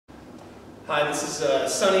Hi, this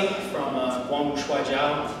is Sonny from Guang, Shuai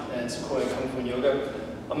Jiao and Shuai Kung Fu Yoga.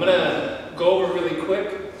 I'm going to go over really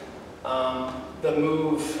quick the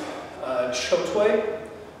move Chou Tui,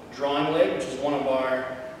 drawing leg, which is one of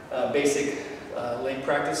our basic leg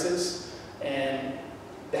practices, and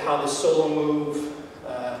how the solo move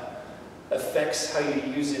affects how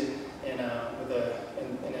you use it in a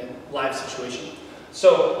live situation.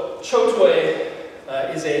 So Chou Tui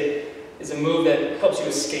is a move that helps you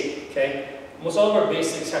escape. Okay, almost all of our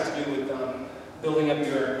basics have to do with building up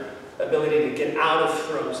your ability to get out of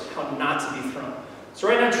throws, how not to be thrown. So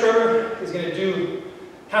right now, Trevor is going to do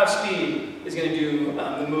half speed. Is going to do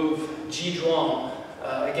the move Guang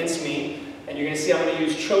against me, and you're going to see I'm going to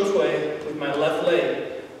use Chou Tui with my left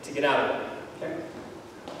leg to get out of it. Okay.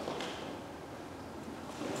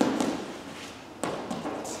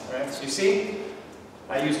 All right. So you see,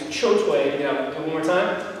 I used Chou Tui to get out. Do it one more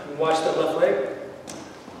time. Watch that left leg.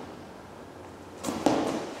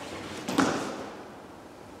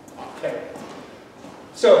 Okay.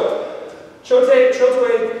 So, Chou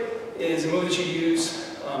Tui is a move that you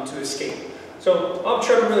use to escape. So, I'll have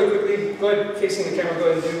Trevor really quickly. Go ahead, facing the camera, go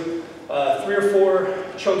ahead and do 3 or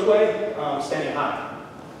 4 Chou Tui standing high.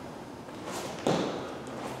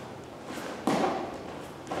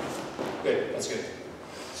 Good, that's good.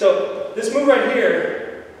 So, this move right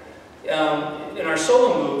here, in our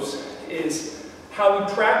solo moves, is how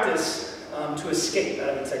we practice to escape out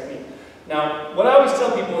of the technique. Now, what I always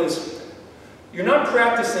tell people is, you're not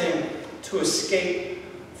practicing to escape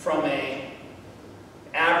from an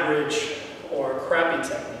average or crappy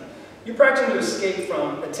technique. You're practicing to escape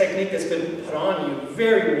from a technique that's been put on you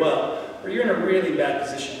very well, where you're in a really bad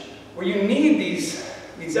position. Where you need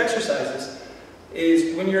these exercises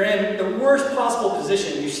is when you're in the worst possible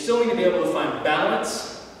position, you still need to be able to find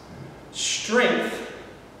balance, strength,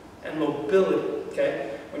 and mobility,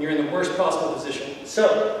 okay? When you're in the worst possible position.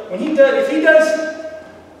 So, if he does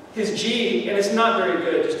his G, and it's not very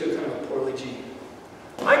good, just do kind of a poorly G.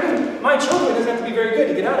 My Chou Tui doesn't have to be very good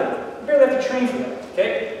to get out of it. You barely have to train for that,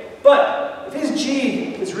 okay? But, if his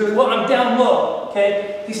G is really low, I'm down low,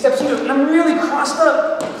 okay? He steps into it, and I'm really crossed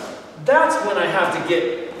up. That's when I have to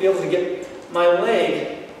be able to get my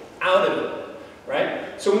leg out of it,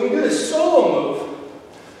 right? So when we do the solo move,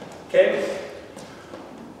 okay,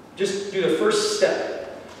 just do the first step.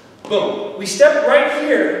 Boom. We step right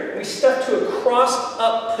here, we step to a crossed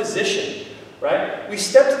up position, right? We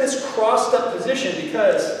step to this crossed up position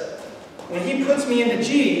because when he puts me into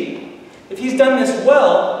G, if he's done this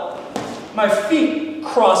well, my feet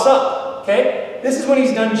cross up, okay? This is when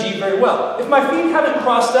he's done G very well. If my feet haven't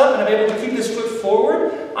crossed up and I'm able to keep this foot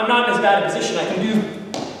forward, I'm not in as bad a position. I can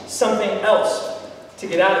do something else to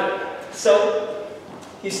get out of it. So,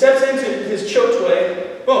 he steps into his Chou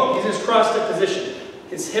Tui, boom, he's in his crossed up position.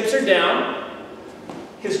 His hips are down,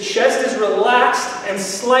 his chest is relaxed and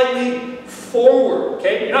slightly forward,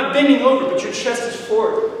 okay? You're not bending over, but your chest is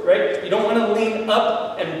forward, right? You don't want to lean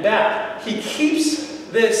up and back. He keeps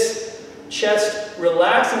this chest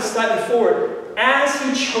relaxed and slightly forward as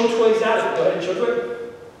he Chou Tui's out of it. Go ahead and Chou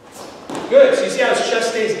Tui. Good, so you see how his chest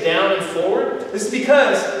stays down and forward? This is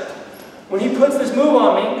because when he puts this move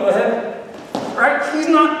on me, go ahead, right? He's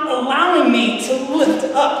not allowing me to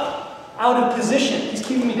lift up out of position. He's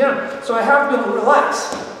keeping me down. So I have to be able to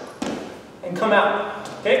relax and come out,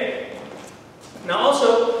 okay? Now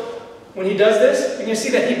also, when he does this, you can see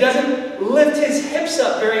that he doesn't lift his hips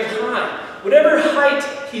up very high. Whatever height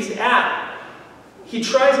he's at, he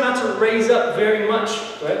tries not to raise up very much.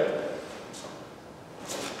 Go ahead.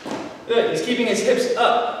 Good, he's keeping his hips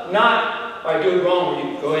up, not, I do it wrong,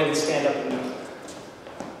 where you go in and stand up and do it.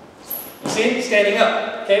 You see, standing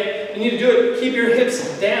up, okay? You need to do it, keep your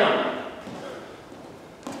hips down.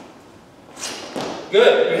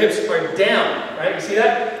 Good, your hips are down, right? You see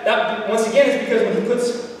that? That, once again, is because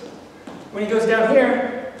when he goes down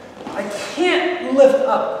here, I can't lift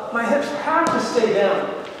up. My hips have to stay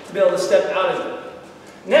down to be able to step out of it.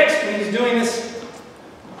 Next, when he's doing this,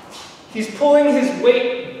 he's pulling his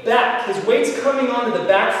weight back. His weight's coming onto the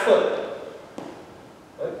back foot.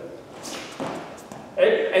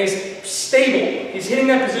 Okay? And he's stable. He's hitting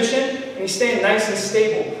that position, and he's staying nice and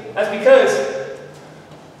stable. That's because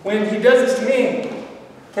when he does this to me,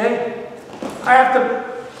 okay, I have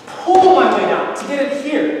to pull my weight out to get it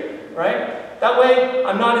here, right? That way,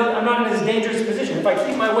 I'm not in this dangerous position. If I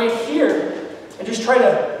keep my weight here and just try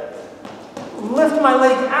to lift my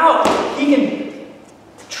leg out, he can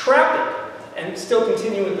trap it and still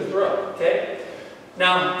continue with the throw, okay?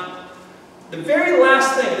 Now, the very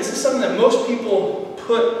last thing, this is something that most people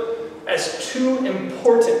put as too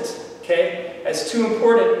important, okay? As too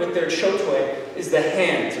important with their Chou Tui, is the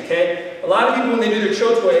hands, okay? A lot of people, when they do their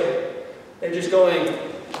Chou Tui, they're just going,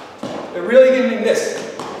 they're really getting this,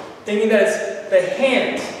 thinking that it's the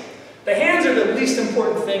hands. The hands are the least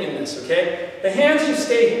important thing in this, okay? The hands should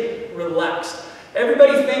stay relaxed.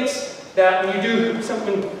 Everybody thinks that when you do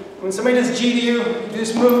something, when somebody does G to you, you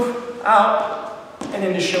just move out and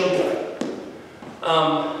into Chou Tui.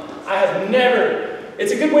 I have never,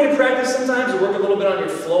 it's a good way to practice sometimes, to work a little bit on your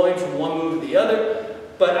flowing from one move to the other,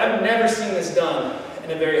 but I've never seen this done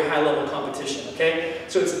in a very high level competition, okay?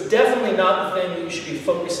 So it's definitely not the thing that you should be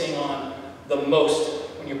focusing on the most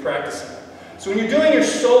when you're practicing. So when you're doing your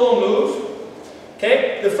solo move,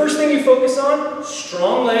 okay, the first thing you focus on,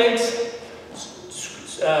 strong legs,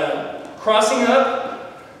 crossing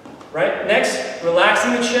up, right? Next,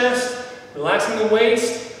 relaxing the chest, relaxing the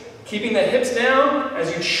waist, keeping the hips down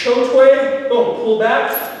as you Chou Tui, boom, pull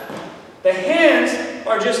back. The hands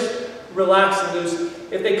are just relaxed and loose.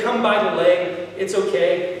 If they come by the leg, it's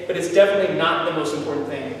okay, but it's definitely not the most important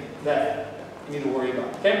thing that you need to worry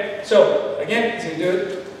about, okay? So, again, he's gonna do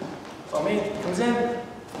it. Follow me, comes in.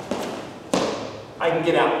 I can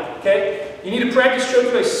get out, okay? You need to practice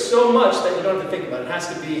Chou Tui so much that you don't have to think about it.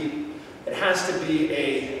 It has to be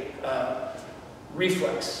a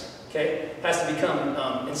reflex, okay? It has to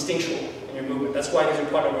become instinctual in your movement. That's why these are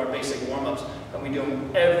part of our basic warm-ups, and we do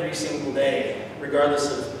them every single day,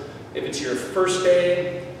 regardless of if it's your first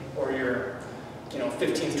day or your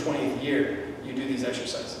 15th, 20th year, you do these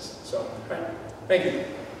exercises. So, all right, thank you.